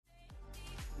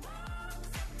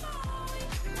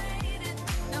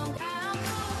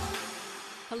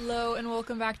Hello and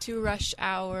welcome back to Rush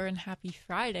Hour and happy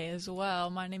Friday as well.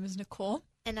 My name is Nicole.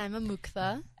 And I'm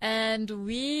Amuktha. And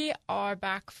we are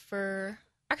back for...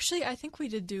 Actually, I think we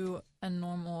did do a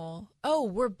normal... Oh,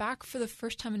 we're back for the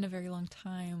first time in a very long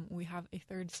time. We have a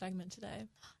third segment today.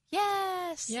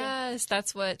 Yes! Yes,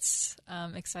 that's what's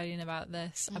exciting about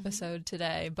this episode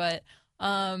today. But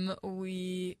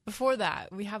before that,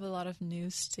 we have a lot of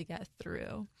news to get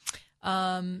through.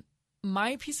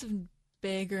 My piece of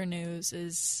bigger news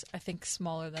is, I think,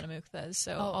 smaller than Amuktha's.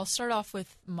 So I'll start off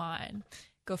with mine.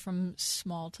 Go from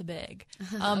small to big.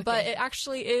 Okay. But it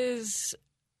actually is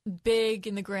big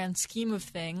in the grand scheme of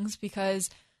things because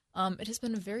it has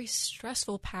been a very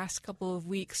stressful past couple of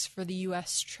weeks for the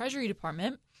U.S. Treasury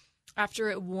Department after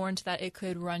it warned that it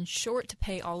could run short to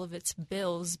pay all of its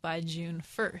bills by June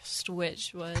 1st,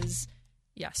 which was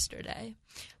yesterday.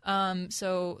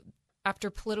 So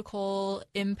after political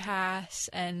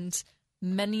impasse and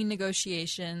many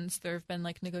negotiations, there have been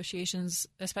negotiations,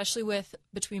 especially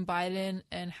between Biden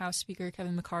and House Speaker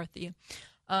Kevin McCarthy,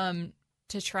 to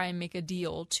try and make a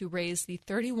deal to raise the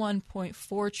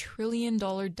 $31.4 trillion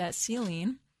debt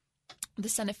ceiling. The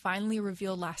Senate finally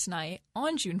revealed last night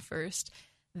on June 1st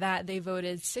that they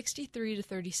voted 63 to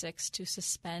 36 to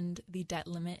suspend the debt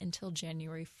limit until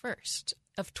January 1st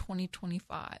of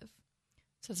 2025.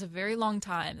 So it's a very long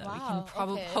time that we can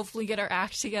hopefully get our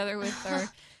act together with our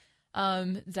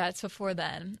debts before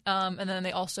then. And then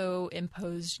they also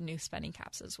imposed new spending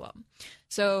caps as well.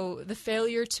 So the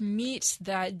failure to meet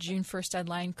that June 1st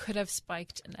deadline could have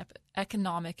spiked an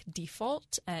economic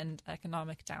default and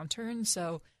economic downturn.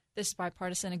 So this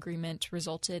bipartisan agreement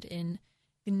resulted in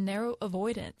the narrow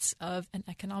avoidance of an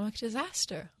economic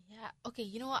disaster. Yeah. Okay,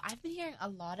 you know what? I've been hearing a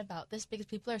lot about this because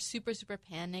people are super, super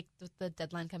panicked with the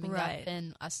deadline coming up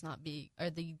and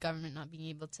the government not being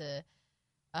able to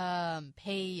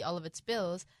pay all of its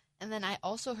bills. And then I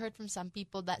also heard from some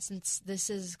people that since this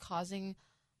is causing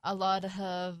a lot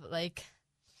of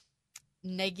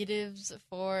negatives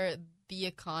for the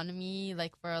economy,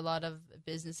 for a lot of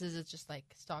businesses, it's just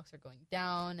stocks are going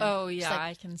down. And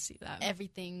I can see that.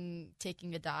 Everything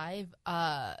taking a dive.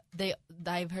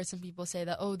 I've heard some people say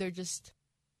that they're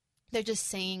just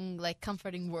saying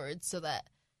comforting words so that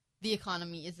the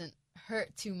economy isn't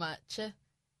hurt too much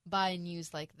by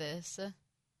news like this,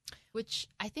 which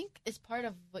I think is part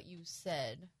of what you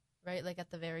said, right?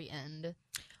 At the very end.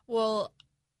 Well,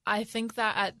 I think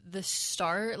that at the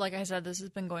start, like I said, this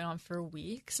has been going on for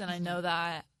weeks, and I know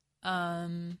that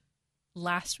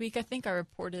last week I think I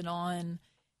reported on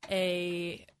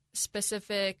a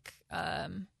specific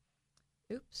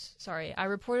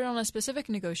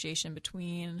negotiation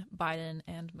between Biden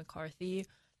and McCarthy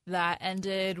that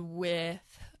ended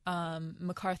with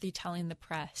McCarthy telling the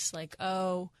press,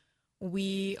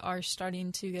 we are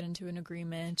starting to get into an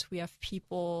agreement. We have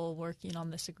people working on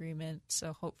this agreement,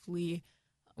 so hopefully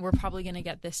we're probably going to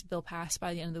get this bill passed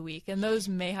by the end of the week. And those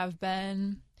may have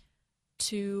been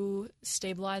to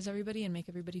stabilize everybody and make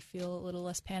everybody feel a little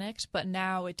less panicked. But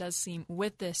now it does seem,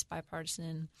 with this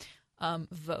bipartisan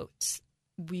vote,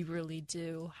 we really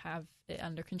do have it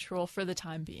under control for the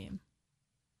time being.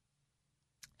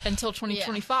 Until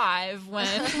 2025, when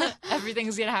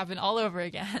everything's going to happen all over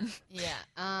again.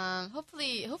 Yeah.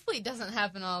 Hopefully it doesn't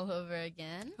happen all over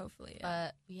again. Hopefully,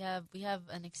 yeah. But we have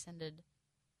an extended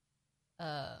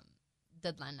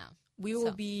deadline now. We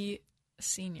will be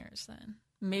seniors then.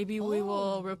 Maybe we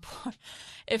will report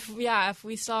if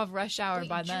we still have rush hour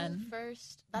by then. June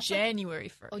 1st? January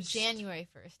 1st. Oh, January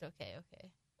 1st. Okay.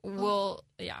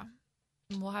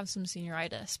 We'll have some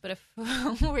senioritis, but if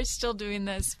we're still doing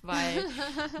this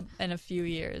in a few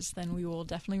years, then we will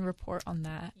definitely report on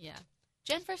that. Yeah.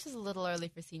 Jan 1st is a little early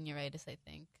for senioritis, I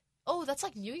think. Oh, that's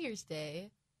New Year's Day.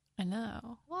 I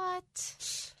know. What?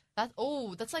 That's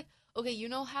okay, you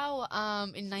know how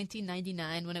in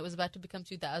 1999 when it was about to become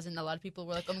 2000, a lot of people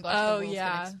were like, oh my gosh, the world's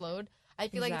gonna explode. I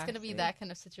feel like it's gonna be that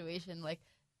kind of situation,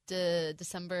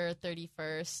 December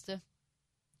 31st.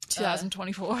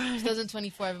 2024.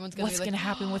 2024, everyone's gonna What's gonna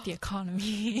happen with the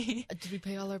economy? Did we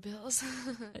pay all our bills?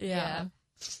 Yeah.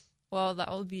 Well, that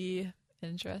will be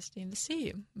interesting to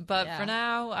see. But for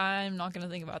now, I'm not gonna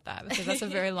think about that because that's a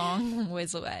very long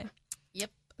ways away.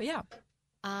 Yep. But yeah.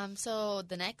 So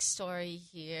the next story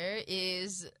here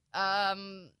is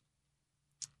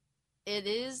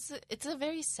it's a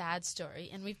very sad story,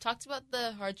 and we've talked about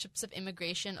the hardships of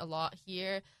immigration a lot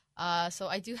here. So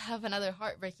I do have another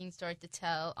heartbreaking story to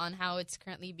tell on how it's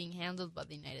currently being handled by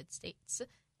the United States.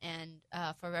 And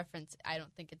for reference, I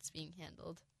don't think it's being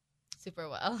handled super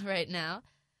well right now.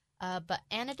 But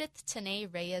Anadith Tene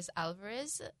Reyes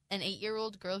Alvarez, an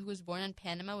 8-year-old girl who was born in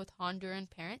Panama with Honduran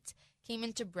parents, came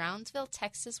into Brownsville,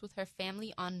 Texas with her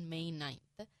family on May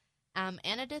 9th.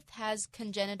 Anadith has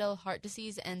congenital heart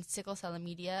disease and sickle cell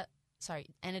anemia.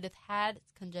 Anadith had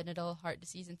congenital heart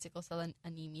disease and sickle cell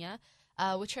anemia,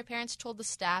 which her parents told the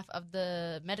staff of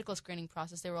the medical screening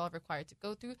process they were all required to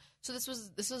go through. So this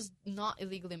was not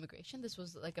illegal immigration. This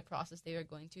was like a process they were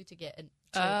going to get to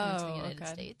come into the United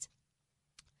States.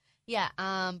 Yeah,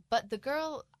 but the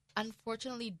girl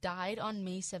unfortunately died on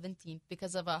May 17th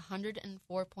because of a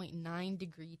 104.9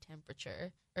 degree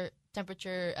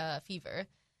fever.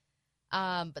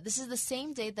 But this is the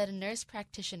same day that a nurse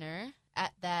practitioner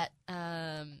at that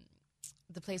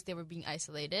the place they were being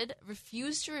isolated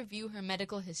refused to review her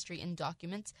medical history and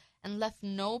documents and left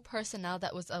no personnel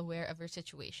that was aware of her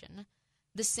situation.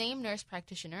 The same nurse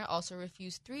practitioner also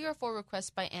refused 3 or 4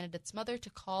 requests by Anadith's mother to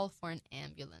call for an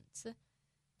ambulance.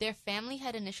 Their family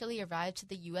had initially arrived to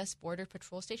the U.S. Border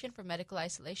Patrol Station for medical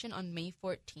isolation on May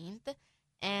 14th,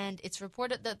 and it's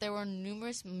reported that there were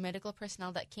numerous medical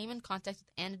personnel that came in contact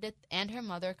with Anadith and her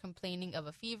mother complaining of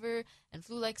a fever and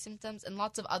flu-like symptoms and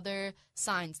lots of other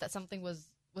signs that something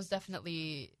was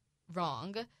definitely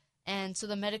wrong. And so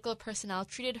the medical personnel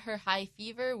treated her high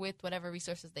fever with whatever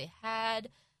resources they had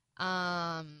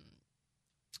in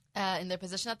their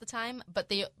position at the time, but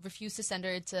they refused to send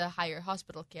her to higher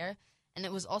hospital care. And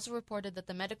it was also reported that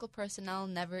the medical personnel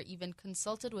never even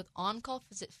consulted with on-call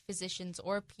physicians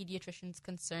or pediatricians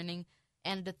concerning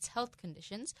Anadith's health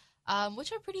conditions,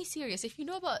 which are pretty serious. If you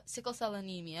know about sickle cell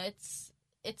anemia, it's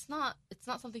not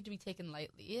something to be taken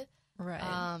lightly.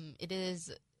 Right. It is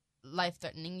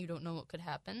life-threatening. You don't know what could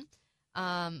happen.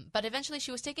 But eventually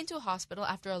she was taken to a hospital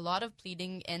after a lot of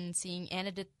pleading and seeing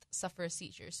Anadith suffer a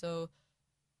seizure. So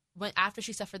after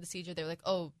she suffered the seizure, they were like,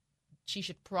 oh, she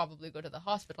should probably go to the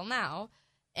hospital now.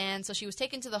 And so she was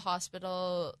taken to the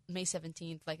hospital May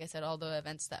 17th, like I said, all the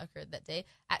events that occurred that day,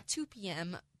 at 2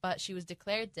 p.m., but she was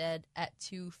declared dead at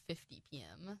 2:50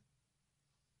 p.m.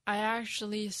 I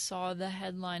actually saw the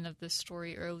headline of this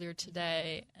story earlier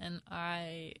today, and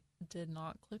I did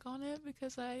not click on it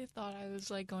because I thought I was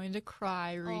like going to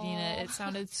cry reading it. It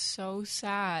sounded so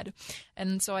sad.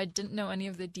 And so I didn't know any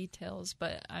of the details,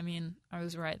 but I mean, I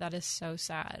was right. That is so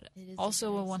sad. It is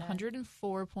also, a very sad.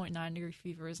 104.9 degree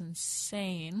fever is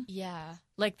insane. Yeah.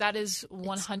 Like, that is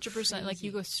 100%, like,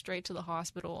 you crazy. go straight to the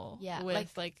hospital Yeah,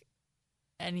 with, like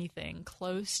anything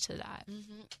close to that.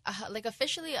 Mm-hmm. Like,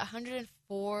 officially,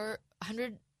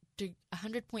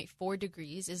 100.4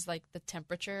 degrees is, like, the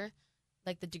temperature.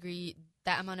 Like,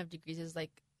 that amount of degrees is,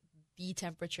 like, the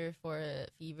temperature for a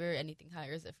fever. Anything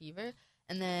higher is a fever.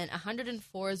 And then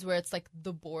 104 is where it's, like,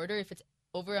 the border. If it's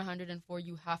over 104,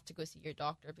 you have to go see your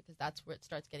doctor because that's where it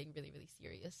starts getting really, really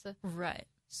serious. Right.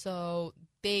 So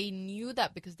they knew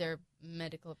that because they're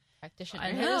medical practitioners.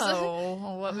 I know.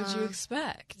 What would you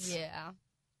expect? Yeah.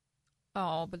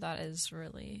 Oh, but that is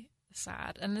really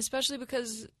sad. And especially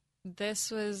because this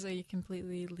was a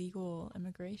completely legal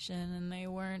immigration and it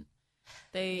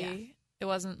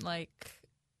wasn't like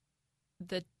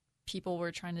the people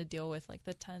were trying to deal with like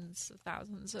the tens of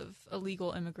thousands of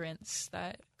illegal immigrants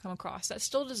that come across that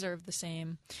still deserve the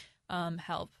same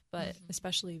help, but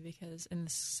especially because in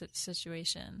this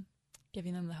situation,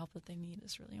 giving them the help that they need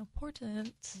is really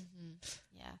important.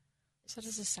 Yeah. So that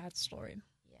is a sad story.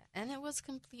 Yeah. And it was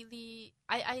completely,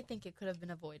 I think it could have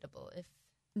been avoidable if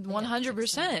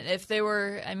 100%. If they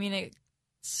were, I mean,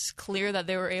 it's clear that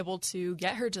they were able to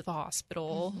get her to the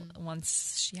hospital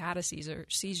once she had a seizure.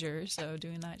 So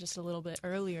doing that just a little bit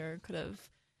earlier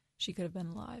she could have been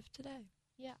alive today.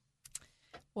 Yeah.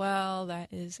 Well,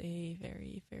 that is a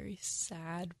very, very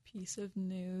sad piece of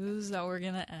news that we're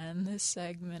going to end this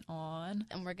segment on.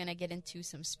 And we're going to get into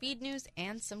some speed news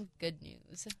and some good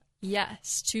news.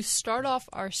 Yes. To start off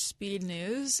our speed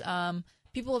news,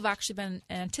 people have actually been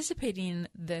anticipating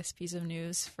this piece of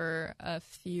news for a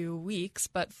few weeks,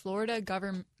 but Florida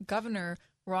Governor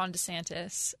Ron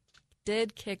DeSantis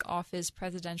did kick off his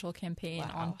presidential campaign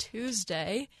on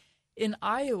Tuesday in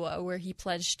Iowa, where he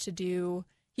pledged to do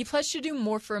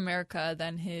more for America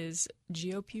than his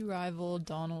GOP rival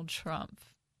Donald Trump.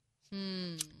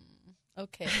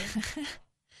 Okay.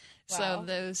 So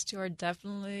those two are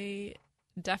definitely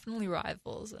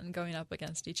rivals and going up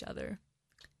against each other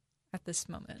at this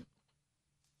moment.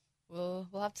 We'll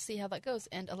have to see how that goes.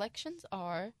 And elections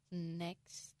are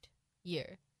next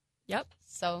year. Yep.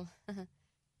 So,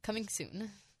 coming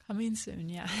soon. Coming soon,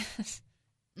 yes.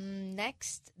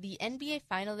 Next, the NBA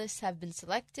finalists have been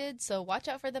selected, so watch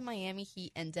out for the Miami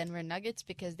Heat and Denver Nuggets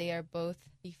because they are both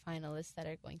the finalists that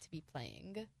are going to be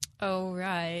playing. Oh,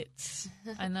 right.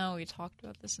 I know, we talked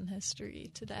about this in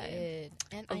history today.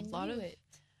 And I knew it.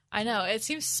 I know. It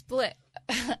seems split.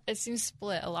 It seems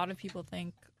split. A lot of people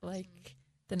think, like,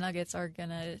 the Nuggets are going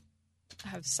to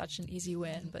have such an easy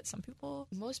win, but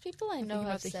most people I know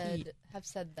have said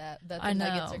that the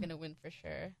Nuggets are going to win for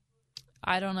sure.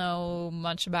 I don't know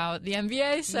much about the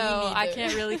NBA, so I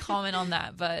can't really comment on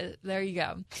that, but there you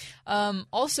go.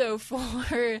 Also,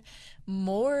 for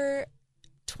more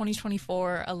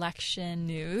 2024 election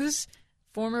news,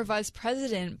 former Vice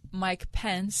President Mike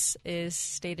Pence is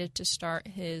stated to start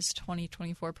his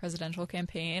 2024 presidential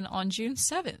campaign on June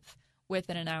 7th with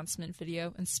an announcement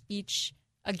video and speech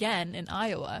again in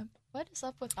Iowa. What is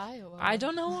up with Iowa? I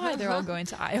don't know why they're all going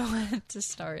to Iowa to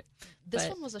start. This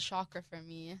one was a shocker for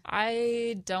me.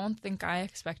 I don't think I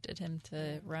expected him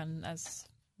to run as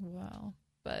well,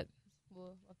 but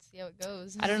well, let's see how it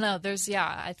goes. I don't know.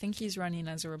 I think he's running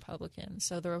as a Republican.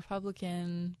 So the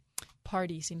Republican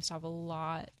Party seems to have a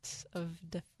lot of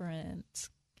different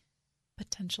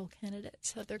potential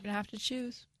candidates that they're going to have to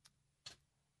choose.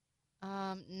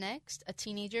 Next, a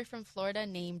teenager from Florida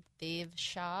named Dev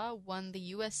Shah won the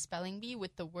U.S. Spelling Bee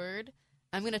with the word,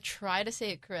 I'm going to try to say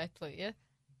it correctly,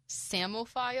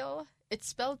 Samophile. It's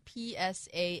spelled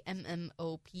P-S-A-M-M-O-P-H-I-L-E.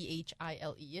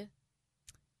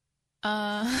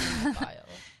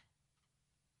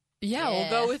 Yeah, we'll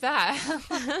go with that.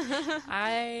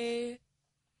 I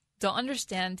don't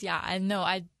understand. Yeah, I know.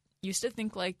 I used to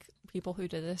think, like, people who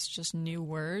did this just knew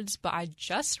words, but I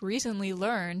just recently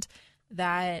learned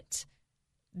that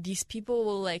these people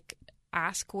will, like,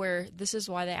 ask this is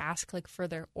why they ask, like, for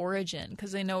their origin,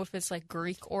 because they know if it's, like,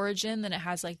 Greek origin, then it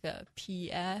has, like, a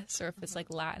P-S, or if it's,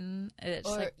 like, Latin, it's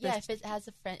like if it has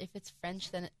if it's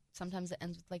French, then sometimes it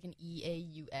ends with, like, an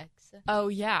E-A-U-X. Oh,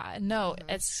 yeah. No,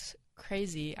 it's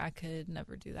crazy. I could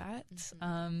never do that.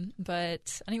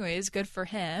 But anyways, good for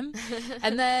him.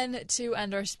 And then to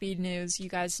end our speed news, you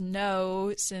guys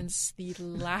know since the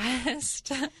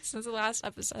last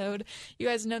episode, you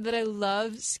guys know that I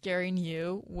love scaring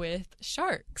you with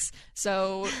sharks.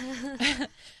 So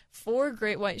 4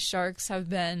 great white sharks have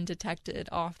been detected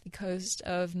off the coast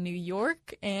of New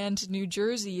York and New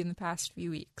Jersey in the past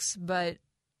few weeks, but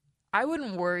I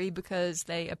wouldn't worry because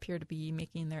they appear to be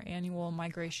making their annual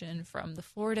migration from the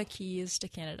Florida Keys to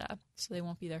Canada, so they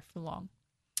won't be there for long.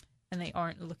 And they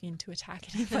aren't looking to attack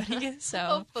anybody,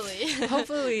 so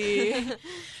hopefully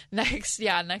next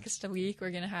week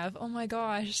we're going to have, oh my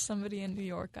gosh, somebody in New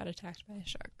York got attacked by a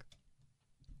shark.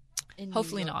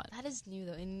 Hopefully not. That is new,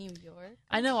 though, in New York.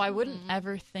 I know, I wouldn't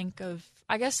ever think of,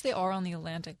 I guess they are on the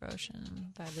Atlantic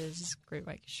Ocean. That is great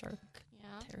white shark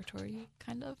territory,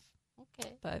 kind of.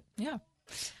 Okay. But, yeah.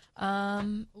 All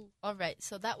right.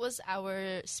 So that was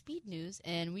our speed news,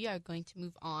 and we are going to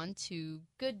move on to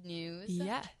good news.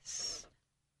 Yes.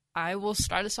 I will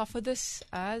start us off with this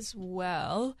as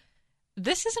well.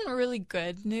 This isn't really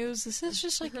good news. This is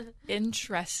just, like,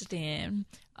 interesting.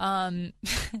 And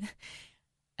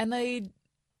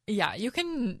you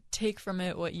can take from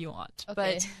it what you want.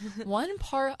 Okay. But one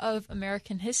part of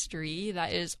American history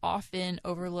that is often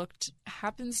overlooked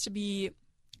happens to be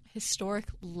historic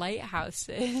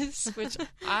lighthouses, which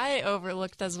I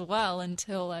overlooked as well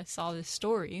until I saw this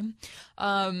story.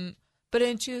 But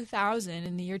in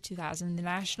the year 2000, the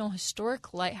National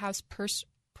Historic Lighthouse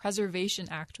Preservation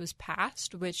Act was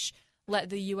passed, which let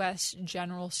the U.S.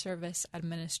 General Service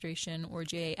Administration, or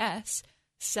JAS,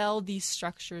 sell these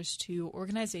structures to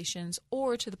organizations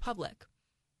or to the public.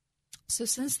 So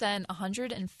since then,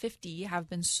 150 have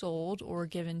been sold or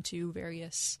given to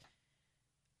various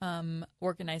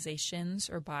organizations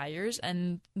or buyers,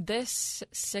 and this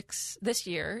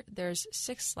year there's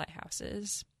 6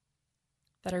 lighthouses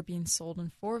that are being sold,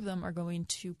 and 4 of them are going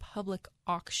to public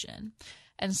auction,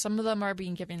 and some of them are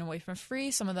being given away for free,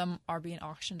 some of them are being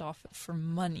auctioned off for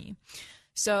money.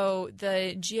 So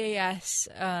the GAS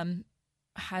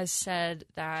has said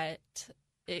that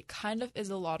it kind of is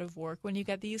a lot of work when you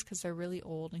get these because they're really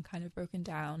old and kind of broken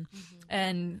down.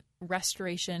 And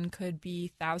restoration could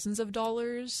be thousands of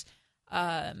dollars.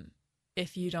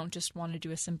 If you don't just want to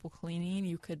do a simple cleaning,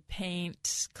 you could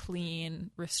paint,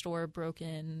 clean, restore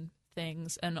broken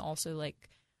things, and also like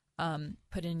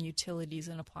put in utilities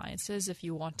and appliances if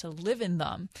you want to live in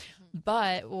them.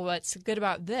 But what's good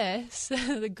about this,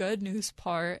 the good news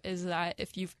part, is that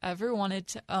if you've ever wanted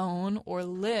to own or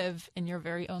live in your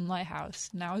very own lighthouse,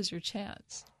 now is your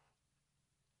chance.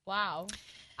 Wow.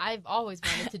 I've always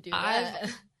wanted to do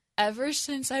that. Ever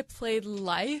since I played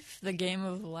Life, the game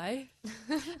of life.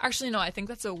 Actually, no, I think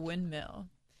that's a windmill.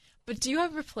 But do you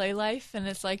ever play Life and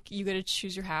it's like you get to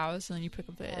choose your house and then you pick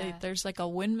up there's like a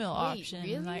windmill option.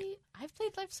 Really? Like, I've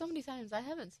played Life so many times. I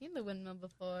haven't seen the windmill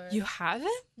before. You haven't?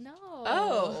 No.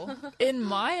 Oh. In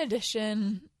my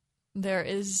edition, there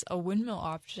is a windmill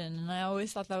option, and I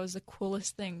always thought that was the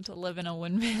coolest thing, to live in a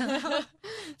windmill.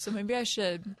 So maybe I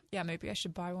should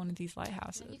buy one of these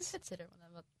lighthouses. You could consider one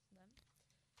of them.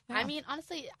 Yeah. I mean,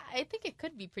 honestly, I think it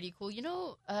could be pretty cool. You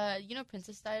know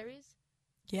Princess Diaries?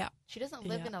 Yeah. She doesn't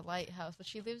live in a lighthouse, but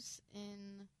she lives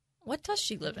in... What does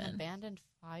she live in? An abandoned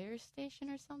fire station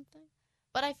or something?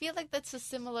 But I feel like it's a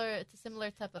similar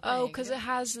type of thing. Oh, because it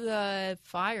has the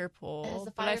fire pole. It has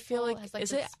the but fire I feel pole, like, it has, like, is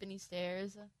the it... spinny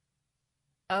stairs.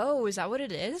 Oh, is that what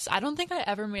it is? I don't think I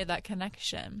ever made that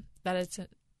connection. That it's...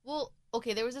 Well,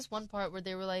 okay, there was this one part where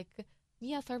they were like,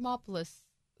 Mia Thermopolis,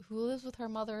 who lives with her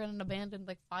mother in an abandoned,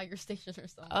 like, fire station or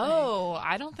something. Oh,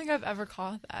 I don't think I've ever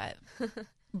caught that.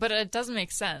 But it does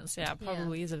make sense. Yeah, it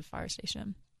probably is a fire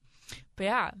station. But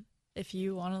yeah, if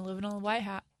you want to live in a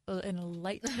lighthouse, if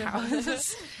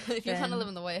you want to live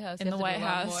in the White House, in the White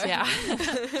House, yeah,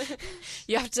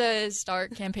 you have to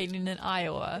start campaigning in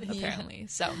Iowa, apparently.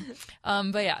 So,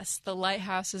 but yes, the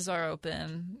lighthouses are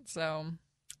open, so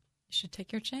you should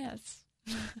take your chance.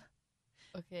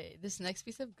 Okay, this next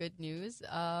piece of good news.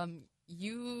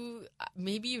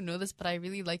 Maybe you know this, but I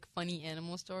really like funny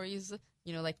animal stories.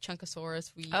 You know, like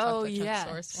Chunkosaurus. We talked about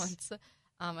Chunkosaurus once.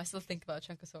 I still think about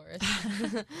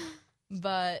Chunkosaurus.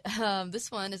 But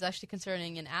this one is actually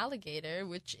concerning an alligator,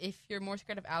 which if you're more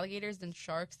scared of alligators than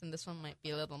sharks, then this one might be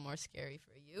a little more scary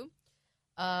for you.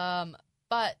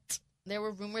 But there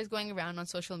were rumors going around on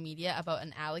social media about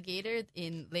an alligator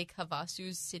in Lake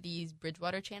Havasu City's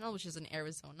Bridgewater Channel, which is in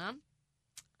Arizona.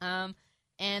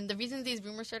 And the reason these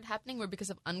rumors started happening were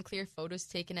because of unclear photos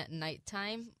taken at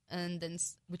nighttime, and then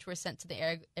which were sent to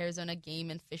the Arizona Game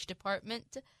and Fish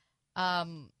Department,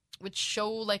 which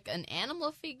show like an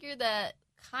animal figure that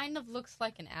kind of looks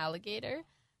like an alligator.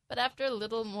 But after a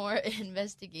little more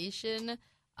investigation,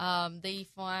 they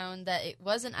found that it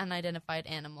was an unidentified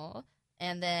animal,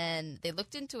 and then they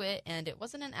looked into it, and it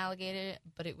wasn't an alligator,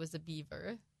 but it was a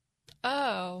beaver.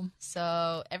 Oh.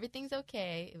 So everything's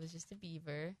okay. It was just a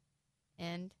beaver.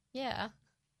 And, yeah.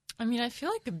 I mean, I feel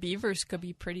like the beavers could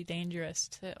be pretty dangerous,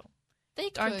 too.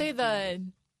 Aren't they the...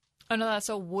 Oh, no, that's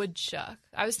a woodchuck.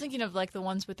 I was thinking of, like, the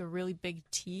ones with the really big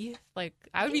teeth. Like,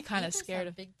 I would be kind of scared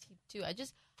of... big teeth, too. I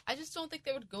just don't think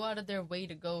they would go out of their way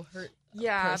to go hurt a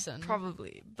person. Yeah,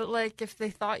 probably. But, like, if they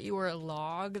thought you were a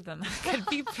log, then that could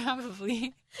be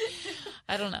probably...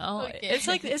 I don't know. Okay.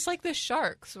 It's like the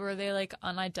sharks, where they, like,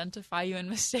 unidentify you and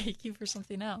mistake you for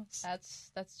something else.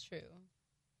 That's true.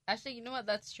 Actually, you know what?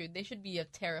 That's true. They should be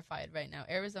terrified right now.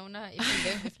 Arizona,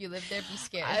 if you live there, be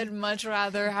scared. I'd much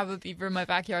rather have a beaver in my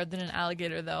backyard than an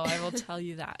alligator, though. I will tell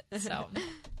you that. So,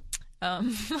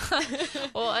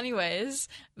 well, anyways,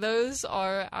 those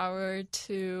are our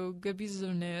two good pieces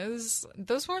of news.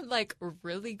 Those weren't like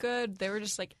really good. They were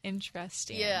just like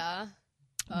interesting. Yeah.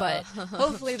 But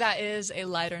hopefully that is a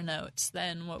lighter note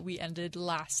than what we ended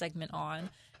last segment on.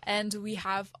 And we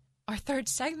have our third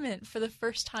segment for the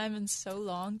first time in so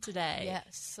long today.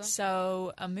 Yes.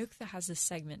 So Amuktha has this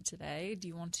segment today. Do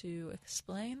you want to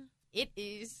explain? It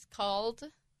is called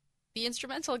The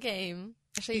Instrumental Game.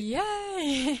 Actually,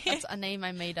 yay! That's a name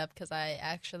I made up because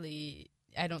I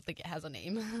don't think it has a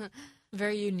name.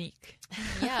 Very unique.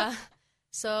 Yeah.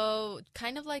 So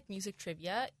kind of like music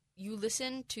trivia, you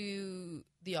listen to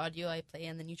the audio I play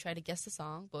and then you try to guess the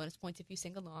song. Bonus points if you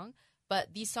sing along.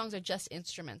 But these songs are just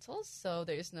instrumentals, so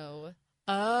there's no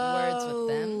words with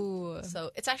them.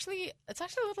 So it's actually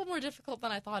a little more difficult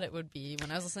than I thought it would be when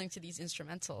I was listening to these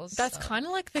instrumentals. That's kind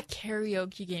of like the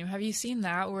karaoke game. Have you seen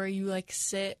that where you like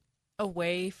sit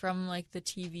away from like the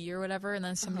TV or whatever, and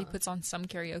then somebody puts on some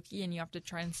karaoke and you have to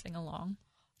try and sing along?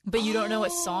 But you don't know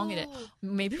what song it is.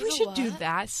 Maybe we should do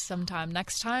that sometime.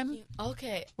 Next time.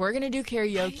 Okay. We're going to do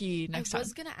karaoke next time. I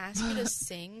was going to ask you to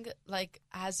sing, like,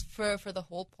 as for the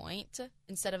whole point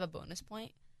instead of a bonus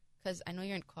point. Because I know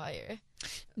you're in choir.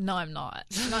 No, I'm not.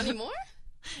 Not anymore?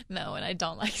 No, and I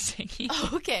don't like singing.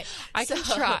 Oh, okay. I can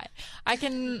try. I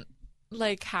can,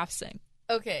 like, half sing.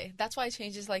 Okay. That's why I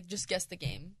changed it, like, just guess the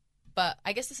game. But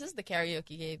I guess this is the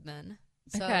karaoke game then.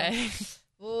 So okay.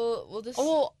 We'll just...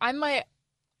 Well,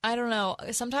 I don't know.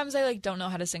 Sometimes I like don't know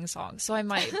how to sing songs, so I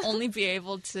might only be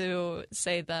able to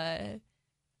say the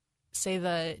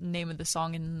name of the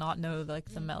song and not know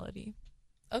like the melody.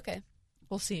 Okay,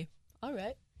 we'll see. All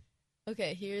right.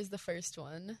 Okay, here's the first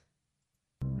one.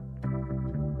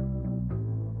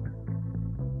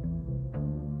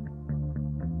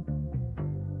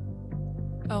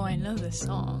 Oh, I know this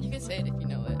song. You can say it if you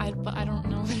know it. But I don't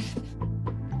know it.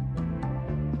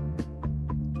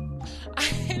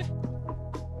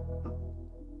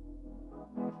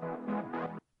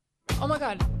 Oh my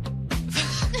god.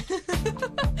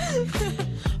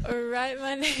 Write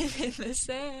my name in the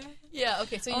sand. Yeah,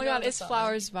 okay, so you oh my know god, the it's song.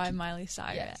 Flowers by Miley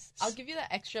Cyrus. Yes. I'll give you that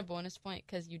extra bonus point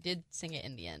because you did sing it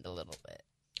in the end a little bit.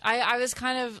 I was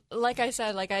kind of, like I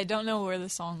said, like I don't know where the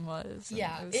song was.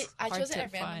 Yeah, I hard chose it to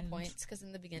at random find. points because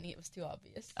in the beginning it was too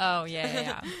obvious. Oh,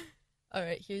 yeah. All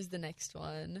right, here's the next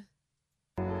one.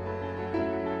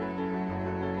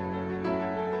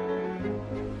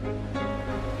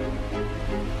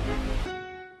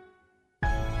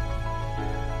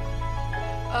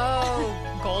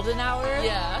 Oh, Golden Hour?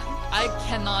 Yeah. I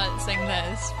cannot sing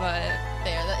this, but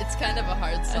It's kind of a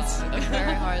hard song. it's a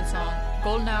very hard song.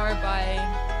 Golden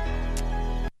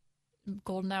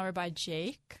Hour by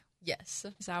Jake? Yes.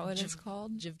 Is that what it's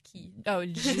called? Jivkey. Oh,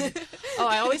 oh,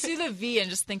 I always see the V and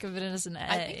just think of it as an A.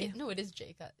 I think it is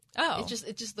Jake. Oh.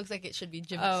 It just looks like it should be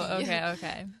Jivkey. Oh,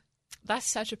 okay. That's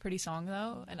such a pretty song,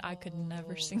 though, and I could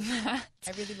never sing that.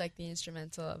 I really like the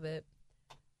instrumental of it.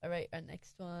 All right, our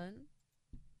next one.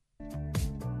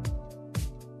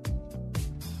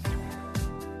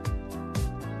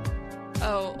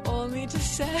 Oh, only to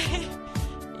say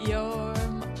you're...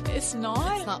 It's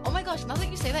not? It's not. Oh my gosh, now that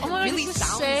you say that, Oh my it God, really it's the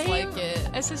sounds same? like it.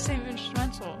 It's the same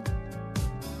instrumental.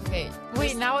 Okay.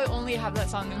 Wait, now I only have that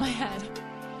song in my head.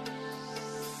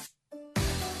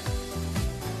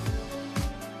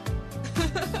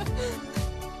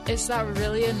 It's that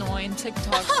really annoying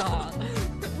TikTok song.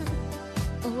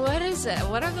 What is it?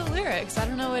 What are the lyrics? I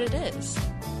don't know what it is.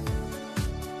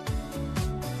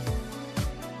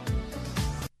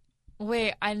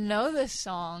 Wait, I know this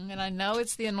song, and I know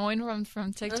it's the annoying one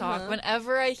from TikTok.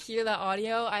 Whenever I hear that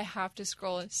audio, I have to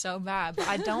scroll it so bad, but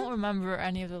I don't remember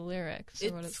any of the lyrics or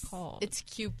what it's called. It's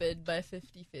Cupid by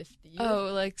 50/50.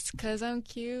 Oh, like, 'cause I'm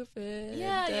Cupid.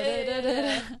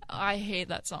 Yeah. I hate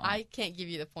that song. I can't give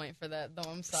you the point for that, though.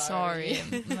 I'm sorry.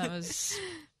 That was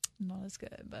not as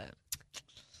good, but...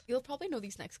 You'll probably know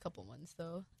these next couple ones,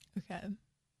 though. Okay.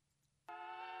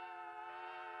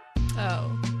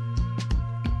 Oh.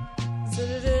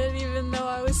 Even though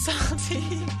I was salty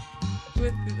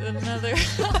with another...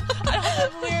 I don't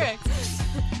have lyrics.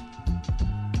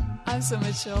 I'm so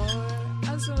mature.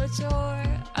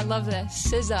 I love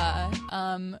this.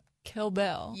 SZA, Kill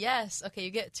Bill. Yes. Okay, you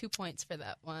get 2 points for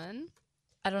that one.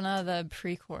 I don't know the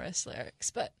pre-chorus lyrics,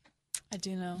 but I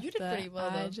do know You did that pretty well,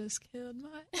 I though. just killed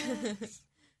my ex.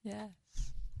 Yes.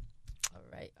 All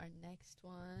right, our next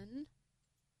one.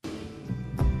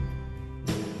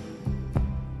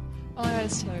 Oh my god,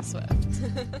 it's Taylor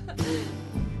Swift.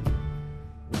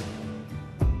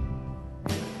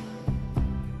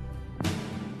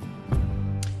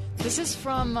 This is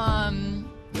from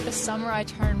The Summer I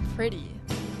Turned Pretty.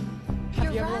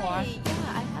 Have you ever watched? Yeah,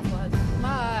 I have one.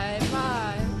 My.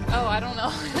 Oh, I don't know.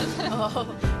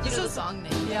 Oh, you know the song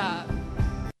name. Yeah.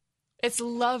 It's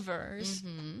Lovers.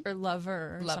 Or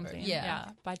Lover or Lover, something. yeah.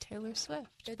 By Taylor Swift.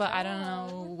 Good but I don't job.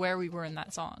 know where we were in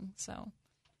that song, so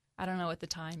I don't know what the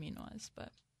timing was, but...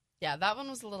 Yeah, that one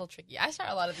was a little tricky. I start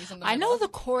a lot of these in the I know middle.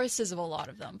 the choruses of a lot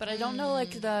of them, but I don't know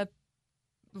like the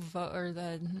or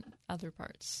the other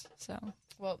parts. So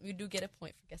Well, you do get a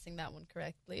point for guessing that one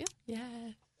correctly.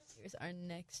 yeah. Here's our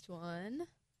next one.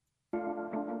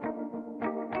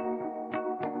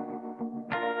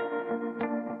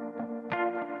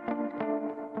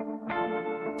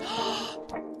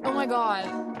 Oh my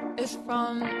god, it's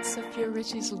from Sophia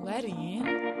Richie's Wedding.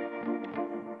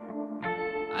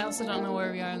 I also don't know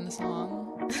where we are in the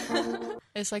song.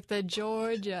 It's like the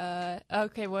Georgia.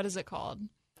 Okay, what is it called?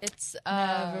 It's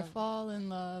Never fall in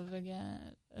love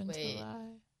again until wait.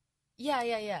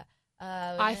 Yeah.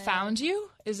 I Found You?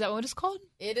 Is that what it's called?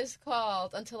 It is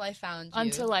called Until I Found You.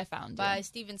 Until I Found You. by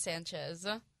Steven Sanchez.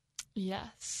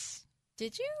 Yes.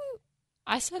 Did you?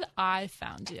 I said I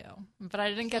Found You, but I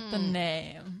didn't get the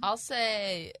name. I'll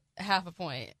say half a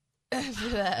point for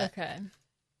that. Okay.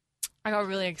 I got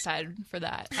really excited for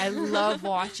that. I love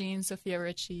watching Sophia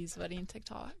Richie's wedding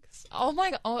TikToks. Oh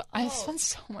my god. I spend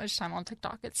so much time on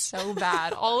TikTok. It's so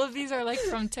bad. All of these are like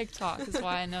from TikTok is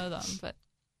why I know them, but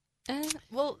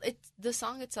Well, the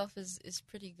song itself is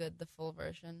pretty good, the full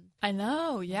version. I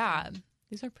know, yeah.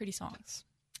 These are pretty songs.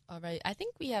 All right, I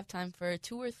think we have time for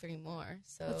 2 or 3 more.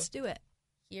 So Let's do it.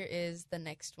 here is the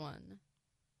next one.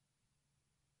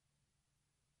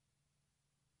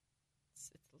 It's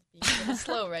being a little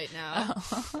slow right now.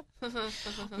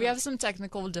 We have some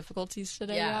technical difficulties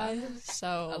today, Yeah. guys.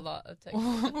 So A lot of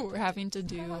technical. we're having to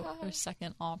do our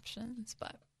second options,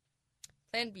 but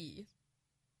Plan B.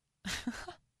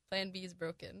 Plan B is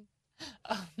broken.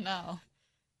 oh no.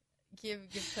 Give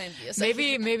Plan B a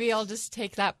second. Maybe I'll just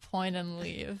take that point and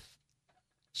leave.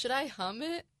 Should I hum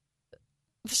it?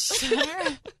 Sure.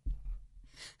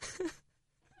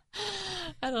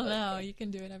 I don't know. You can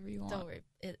do whatever you want. Don't worry.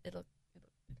 It'll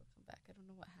come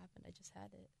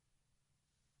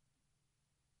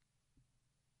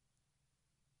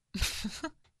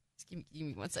Give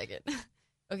me 1 second.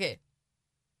 Okay.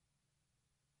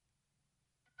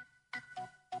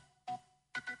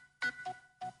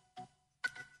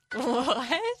 What?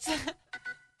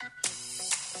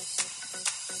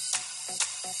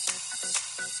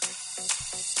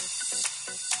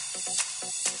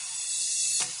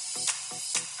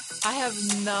 I have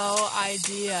no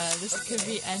idea. This could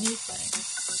be anything.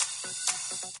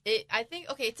 I think,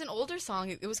 okay, it's an older song.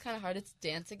 It was kind of hard. It's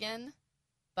Dance Again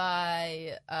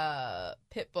by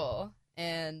Pitbull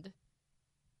and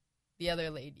the other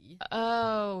lady.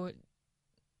 Oh.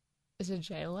 Is it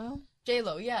J-Lo?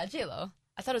 J-Lo, yeah, J-Lo.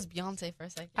 I thought it was Beyonce for a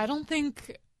second. I don't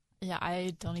think... Yeah,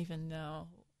 I don't even know.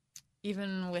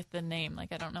 Even with the name,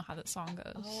 like, I don't know how that song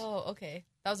goes. Oh, okay.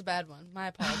 That was a bad one. My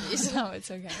apologies. No,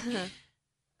 it's okay.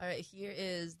 All right, here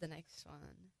is the next one.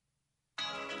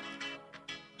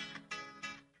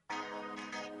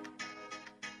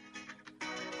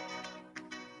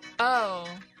 Oh.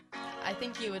 I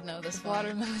think you would know this one.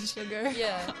 Watermelon Sugar.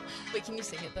 Yeah. Wait, can you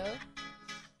sing it, though?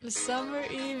 The summer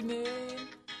evening,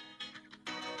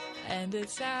 and it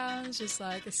sounds just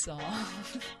like a song.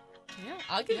 Yeah,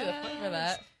 I'll give you a point for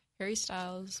that. Harry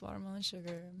Styles, Watermelon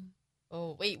Sugar.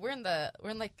 Oh, wait, we're in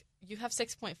like, you have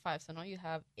 6.5, so now you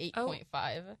have 8.5.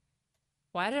 Oh.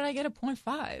 Why did I get a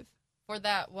 0.5? For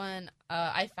that one,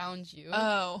 I found you.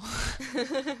 Oh.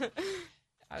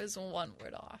 I was 1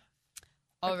 word off.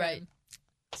 All right.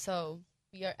 So,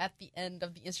 we are at the end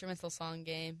of the instrumental song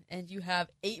game, and you have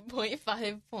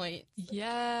 8.5 points.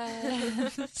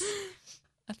 Yes.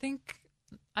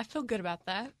 I feel good about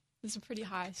that. It's a pretty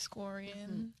high scoring.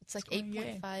 Mm-hmm. It's like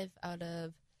 8.5 out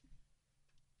of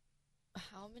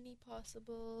how many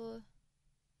possible?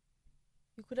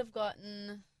 You could have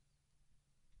gotten.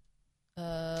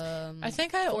 I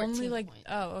think I only like. Points.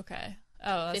 Oh, okay.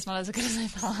 Oh, that's 15, not as good as I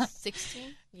thought.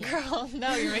 16? Yeah. Girl,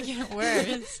 no, you're making it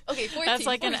worse. Okay, 14. That's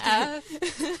like 14. An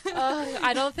F.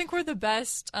 I don't think we're the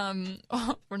best.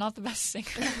 We're not the best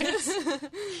singers.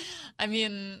 I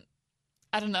mean,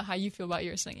 I don't know how you feel about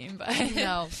your singing, but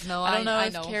no, I don't know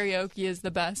if karaoke is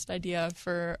the best idea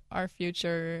for our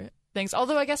future things.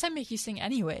 Although I guess I make you sing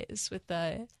anyways with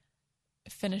the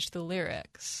finish the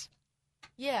lyrics.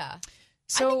 Yeah.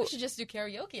 So I think we should just do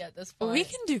karaoke at this point. We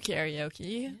can do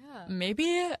karaoke. Yeah.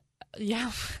 Maybe, yeah.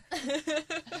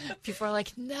 People are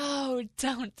like, no,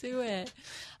 don't do it.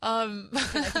 I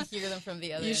can hear them from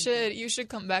the other end. You should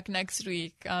come back next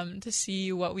week to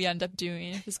see what we end up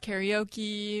doing. If it's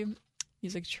karaoke,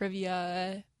 music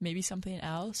trivia, maybe something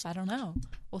else. I don't know.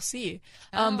 We'll see.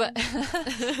 But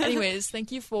anyways,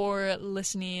 thank you for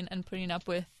listening and putting up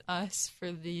with us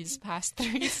for these past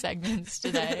 30 segments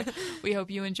today. We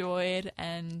hope you enjoyed,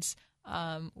 and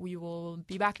we will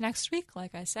be back next week,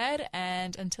 like I said.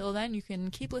 And until then, you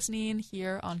can keep listening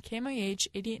here on KMIH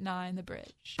 88.9 The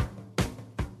Bridge.